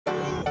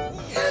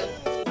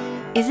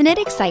Isn't it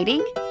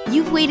exciting?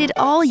 You've waited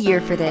all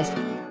year for this,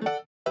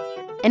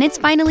 and it's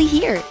finally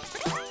here.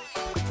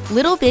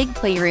 Little Big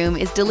Playroom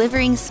is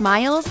delivering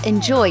smiles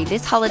and joy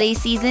this holiday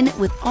season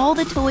with all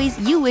the toys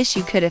you wish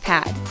you could have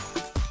had.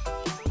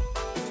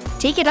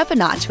 Take it up a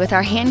notch with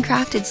our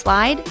handcrafted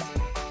slide,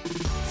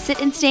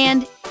 sit and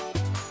stand,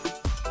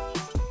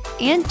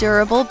 and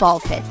durable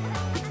ball pit.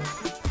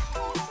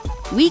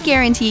 We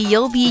guarantee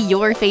you'll be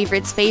your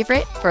favorite's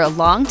favorite for a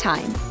long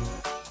time.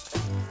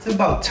 It's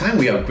about time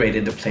we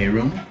upgraded the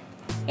playroom.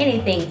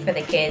 Anything for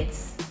the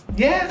kids.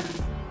 Yeah,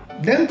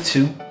 them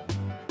too.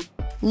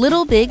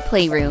 Little Big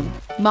Playroom.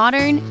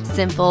 Modern,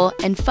 simple,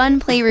 and fun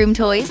playroom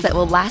toys that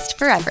will last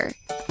forever.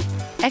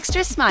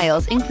 Extra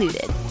smiles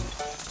included.